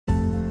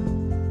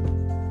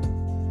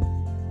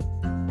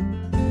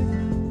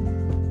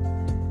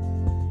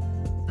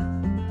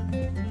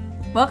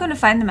Welcome to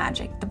Find the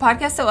Magic, the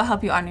podcast that will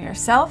help you honor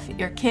yourself,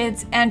 your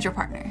kids, and your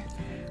partner.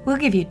 We'll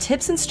give you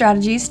tips and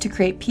strategies to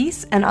create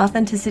peace and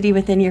authenticity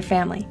within your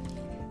family.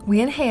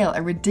 We inhale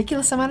a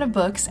ridiculous amount of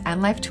books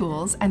and life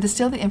tools and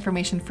distill the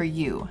information for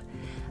you.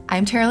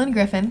 I'm Terilyn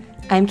Griffin.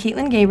 I'm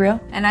Caitlin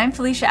Gabriel. And I'm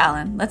Felicia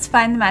Allen. Let's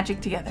find the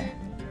magic together.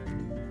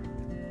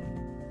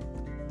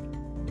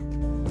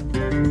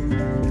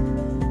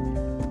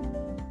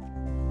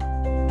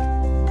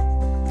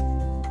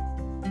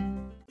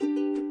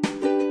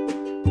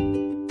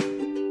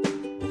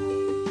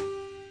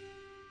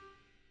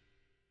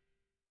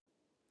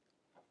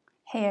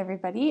 Hey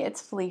everybody,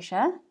 it's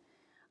Felicia.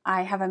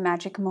 I have a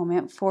magic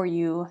moment for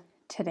you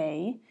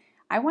today.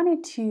 I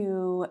wanted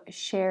to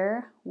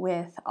share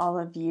with all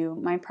of you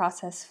my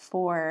process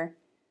for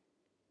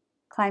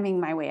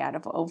climbing my way out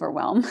of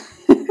overwhelm,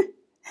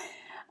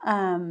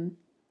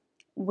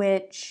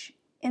 which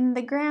in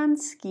the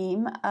grand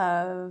scheme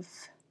of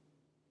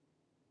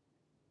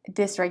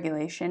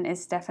dysregulation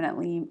is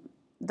definitely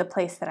the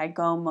place that I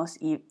go most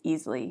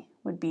easily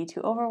would be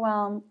to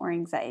overwhelm or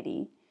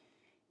anxiety.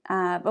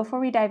 Before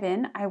we dive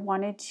in, I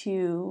wanted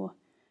to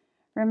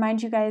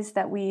remind you guys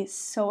that we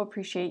so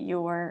appreciate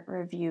your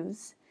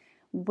reviews.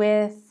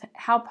 With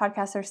how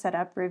podcasts are set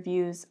up,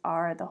 reviews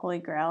are the holy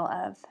grail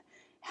of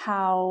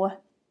how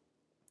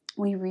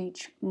we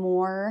reach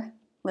more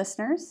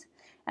listeners,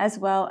 as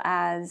well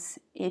as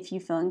if you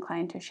feel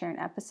inclined to share an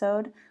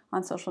episode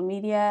on social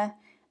media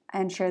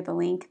and share the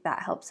link,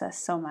 that helps us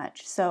so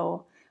much.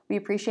 So we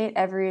appreciate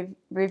every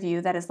review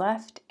that is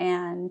left,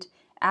 and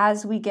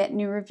as we get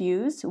new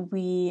reviews,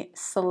 we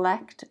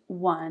select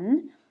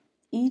one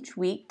each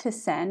week to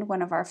send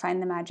one of our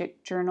Find the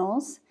Magic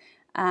journals.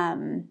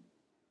 And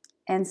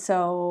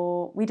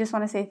so we just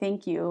want to say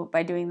thank you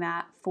by doing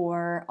that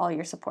for all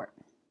your support.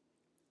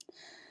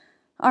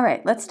 All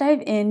right, let's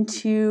dive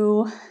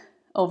into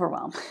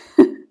Overwhelm.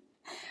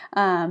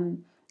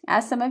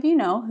 As some of you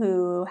know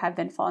who have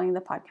been following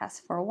the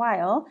podcast for a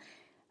while,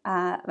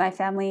 my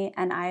family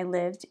and I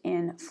lived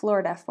in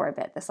Florida for a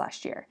bit this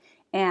last year.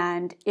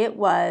 And it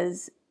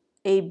was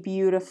a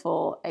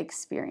beautiful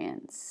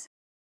experience.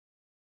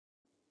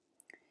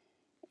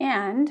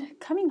 And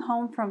coming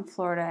home from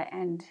Florida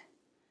and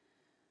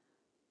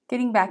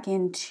getting back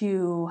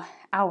into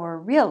our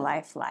real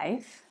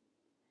life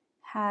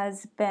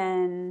has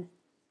been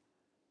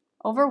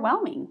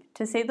overwhelming,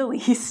 to say the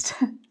least,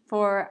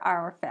 for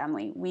our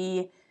family.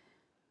 We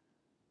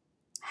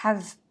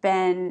have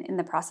been in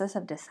the process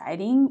of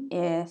deciding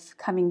if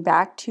coming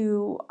back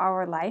to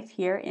our life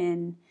here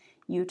in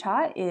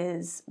Utah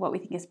is what we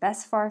think is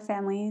best for our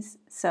families.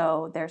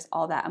 So there's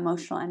all that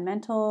emotional and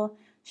mental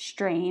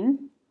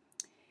strain,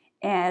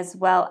 as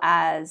well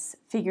as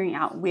figuring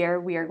out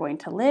where we are going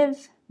to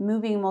live,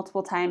 moving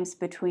multiple times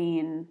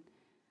between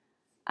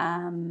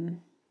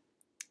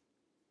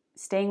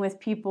staying with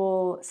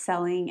people,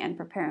 selling and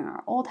preparing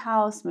our old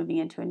house, moving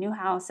into a new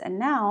house. And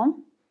now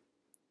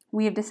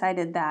we have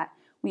decided that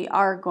we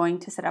are going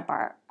to set up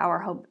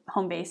our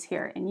home base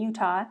here in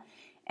Utah.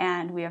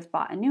 And we have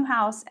bought a new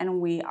house, and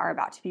we are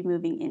about to be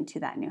moving into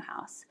that new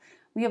house.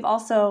 We have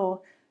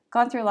also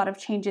gone through a lot of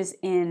changes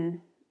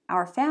in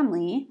our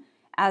family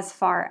as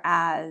far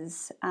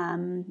as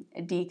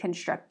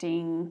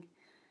deconstructing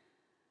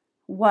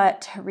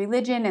what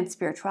religion and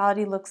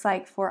spirituality looks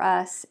like for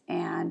us,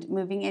 and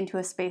moving into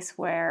a space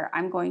where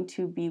I'm going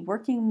to be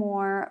working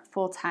more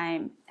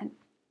full-time. And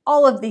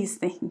all of these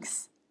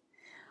things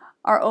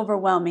are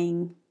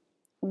overwhelming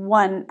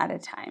one at a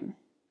time.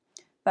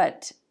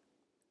 But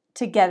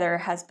together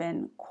has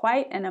been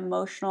quite an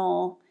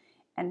emotional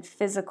and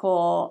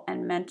physical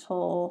and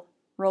mental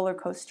roller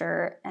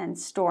coaster and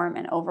storm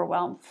and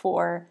overwhelm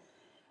for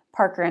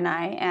Parker and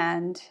I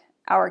and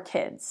our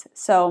kids.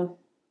 So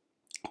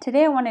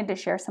today I wanted to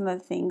share some of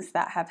the things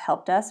that have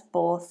helped us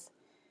both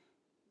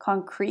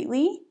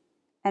concretely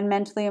and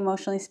mentally,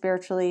 emotionally,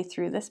 spiritually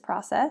through this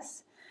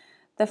process.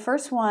 The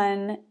first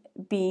one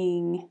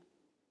being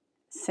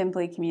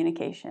simply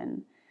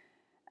communication.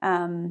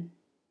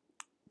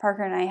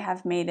 Parker and I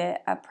have made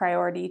it a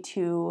priority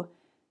to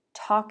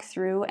talk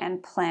through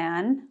and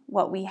plan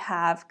what we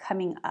have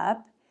coming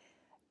up,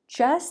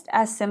 just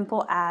as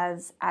simple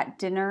as at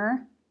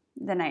dinner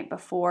the night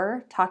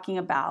before, talking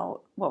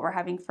about what we're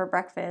having for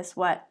breakfast,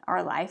 what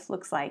our life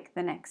looks like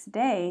the next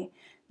day.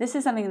 This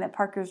is something that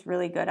Parker's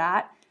really good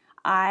at.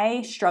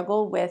 I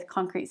struggle with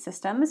concrete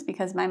systems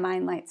because my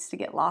mind likes to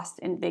get lost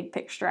in big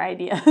picture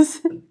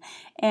ideas.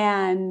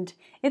 And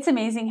it's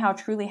amazing how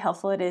truly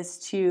helpful it is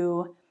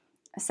to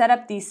set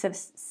up these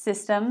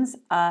systems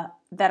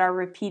that are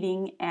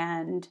repeating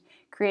and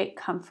create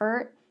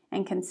comfort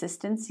and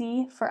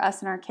consistency for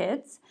us and our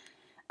kids.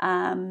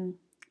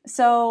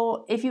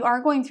 So if you are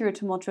going through a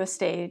tumultuous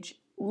stage,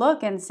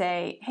 look and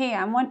say, hey,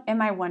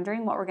 am I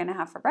wondering what we're going to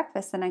have for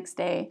breakfast the next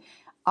day?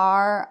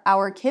 Are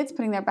our kids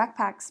putting their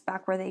backpacks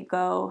back where they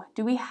go?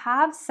 Do we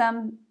have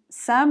some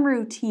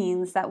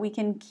routines that we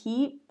can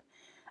keep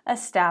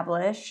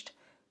established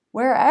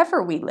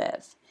wherever we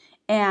live?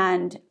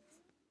 And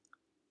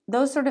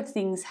those sort of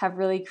things have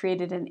really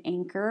created an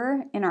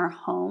anchor in our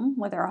home,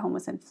 whether our home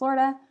was in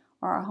Florida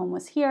or our home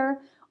was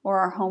here or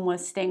our home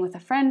was staying with a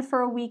friend for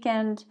a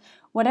weekend,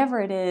 whatever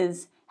it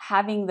is,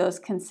 having those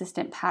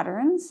consistent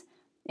patterns.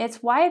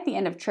 It's why at the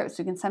end of trips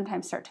we can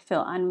sometimes start to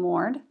feel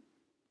unmoored,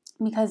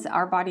 because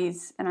our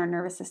bodies and our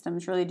nervous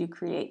systems really do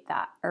create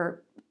that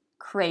or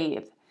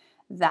crave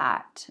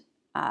that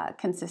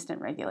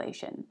consistent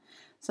regulation.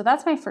 So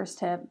that's my first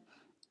tip.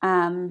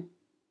 On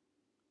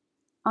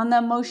the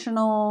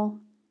emotional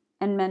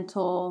and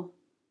mental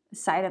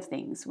side of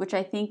things, which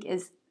I think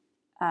is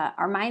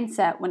our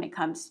mindset when it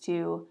comes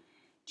to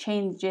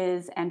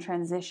changes and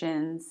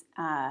transitions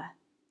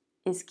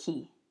is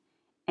key.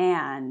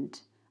 And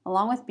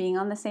along with being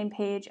on the same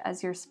page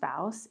as your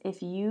spouse,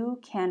 if you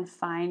can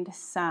find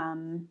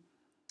some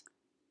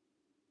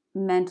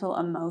mental,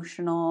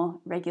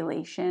 emotional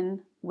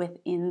regulation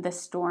within the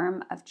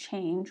storm of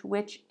change,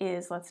 which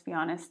is, let's be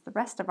honest, the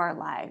rest of our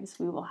lives,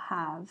 we will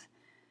have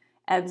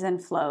ebbs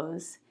and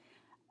flows.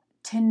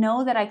 To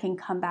know that I can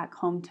come back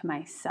home to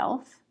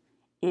myself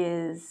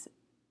is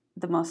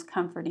the most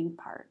comforting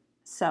part.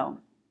 So,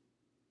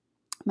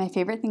 my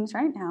favorite things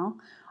right now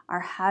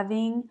are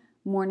having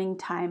morning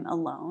time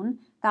alone.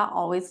 That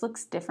always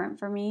looks different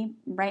for me.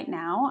 Right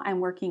now, I'm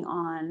working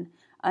on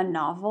a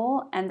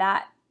novel, and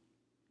that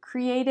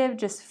creative,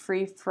 just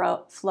free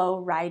flow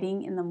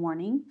writing in the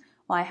morning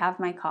while I have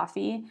my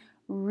coffee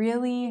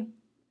really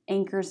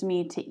anchors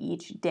me to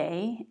each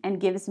day and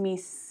gives me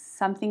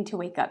something to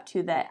wake up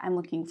to that I'm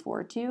looking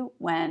forward to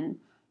when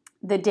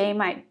the day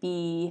might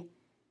be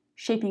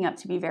shaping up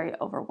to be very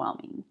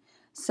overwhelming.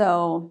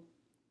 So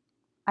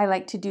I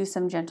like to do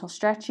some gentle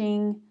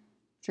stretching,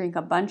 drink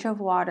a bunch of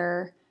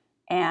water,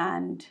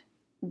 and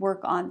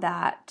work on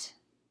that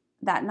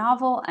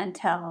novel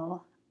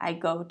until I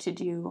go to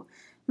do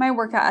my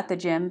workout at the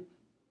gym.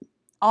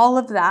 All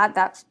of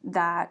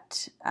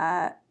that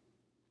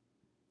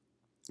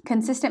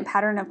consistent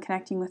pattern of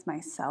connecting with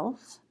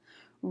myself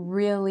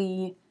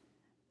really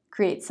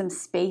creates some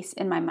space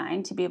in my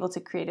mind to be able to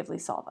creatively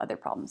solve other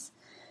problems.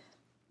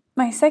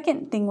 My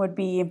second thing would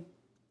be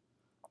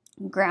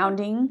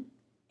grounding.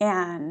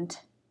 And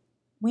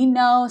we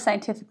know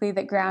scientifically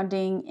that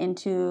grounding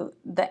into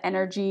the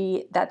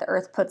energy that the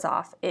earth puts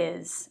off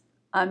is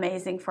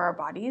amazing for our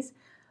bodies,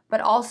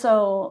 but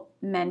also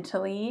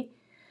mentally.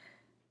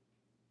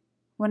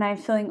 When I'm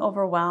feeling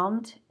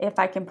overwhelmed, if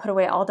I can put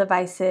away all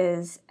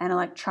devices and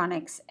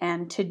electronics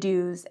and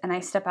to-dos and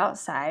I step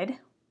outside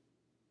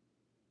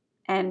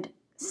and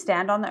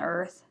stand on the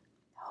earth,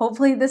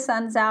 hopefully the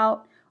sun's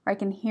out or I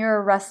can hear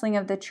a rustling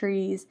of the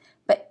trees,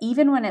 but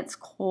even when it's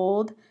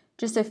cold,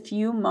 just a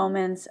few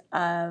moments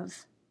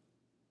of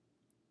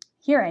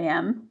here I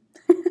am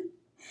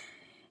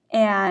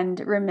and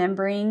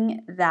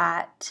remembering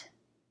that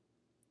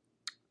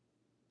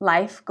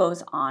life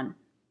goes on.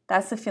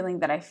 That's the feeling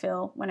that I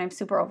feel when I'm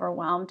super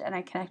overwhelmed and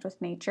I connect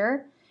with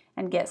nature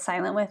and get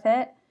silent with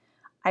it.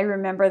 I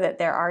remember that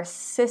there are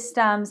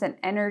systems and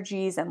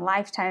energies and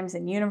lifetimes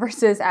and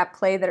universes at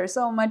play that are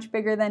so much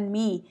bigger than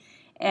me.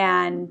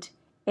 And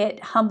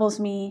it humbles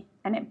me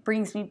and it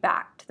brings me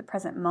back to the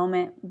present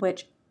moment,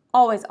 which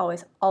always,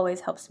 always,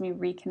 always helps me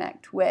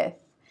reconnect with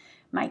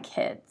my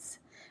kids.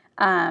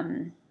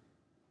 The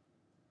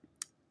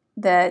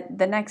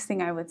next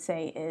thing I would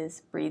say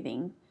is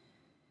breathing.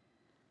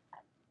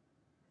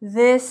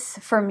 This,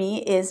 for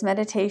me, is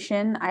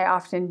meditation. I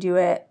often do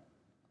it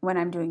when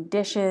I'm doing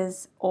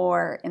dishes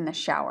or in the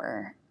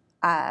shower.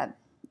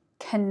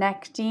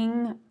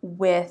 Connecting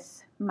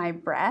with my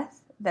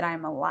breath, that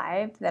I'm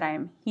alive, that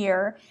I'm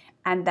here,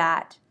 and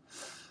that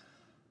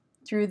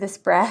through this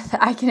breath,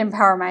 I can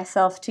empower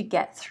myself to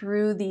get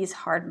through these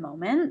hard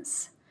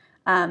moments,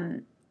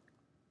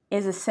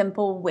 is a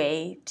simple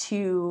way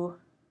to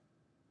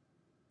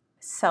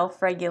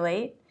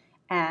self-regulate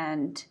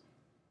and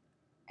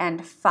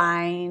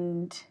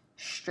find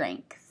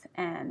strength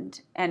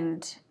and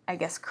I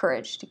guess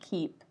courage to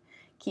keep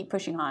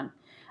pushing on.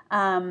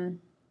 And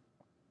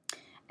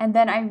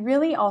then I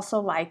really also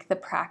like the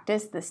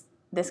practice.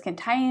 This can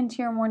tie into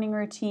your morning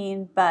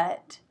routine,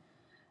 but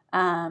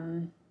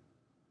of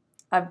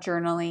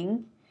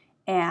journaling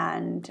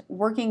and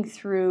working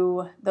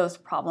through those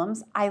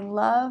problems. I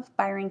love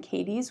Byron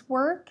Katie's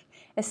work,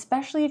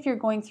 especially if you're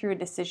going through a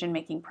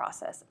decision-making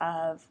process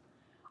of,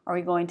 are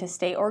we going to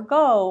stay or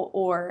go,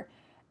 or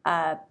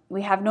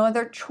we have no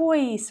other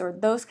choice, or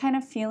those kind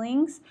of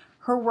feelings.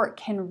 Her work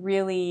can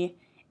really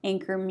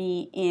anchor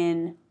me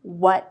in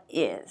what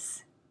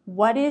is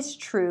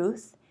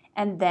truth,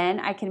 and then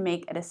I can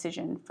make a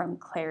decision from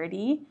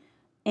clarity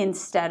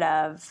instead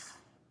of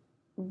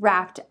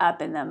wrapped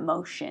up in the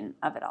emotion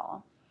of it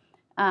all.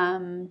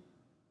 And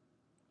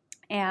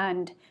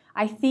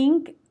I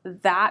think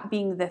that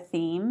being the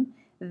theme,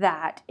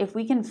 that if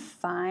we can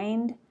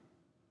find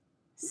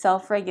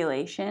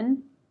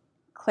self-regulation,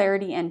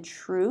 clarity, and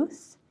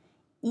truth,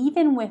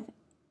 even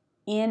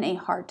within a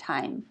hard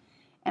time.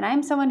 And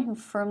I'm someone who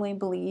firmly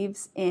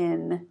believes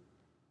in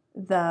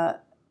the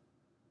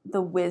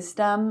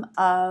wisdom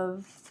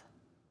of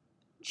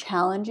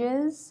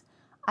challenges.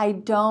 I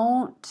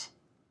don't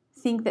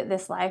think that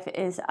this life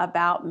is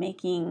about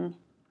making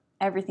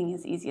everything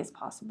as easy as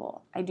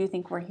possible. I do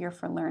think we're here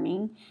for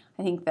learning.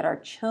 I think that our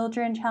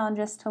children challenge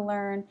us to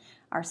learn,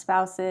 our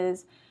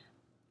spouses,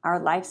 our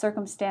life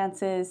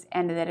circumstances,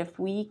 and that if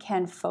we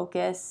can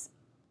focus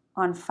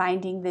on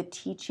finding the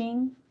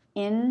teaching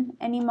in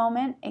any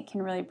moment, it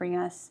can really bring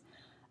us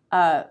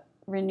a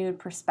renewed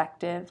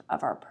perspective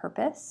of our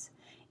purpose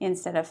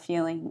instead of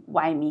feeling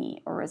why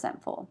me or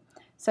resentful.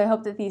 So I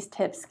hope that these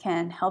tips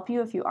can help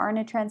you if you are in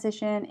a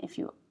transition, if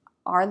you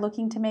are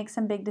looking to make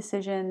some big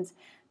decisions,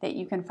 that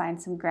you can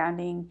find some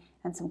grounding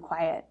and some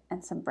quiet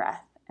and some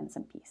breath and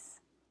some peace.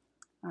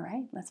 All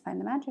right, let's find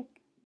the magic.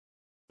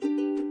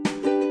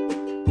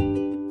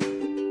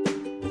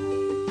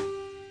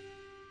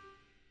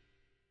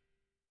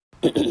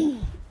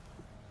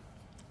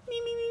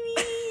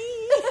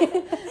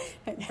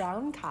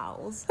 Brown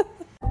cows.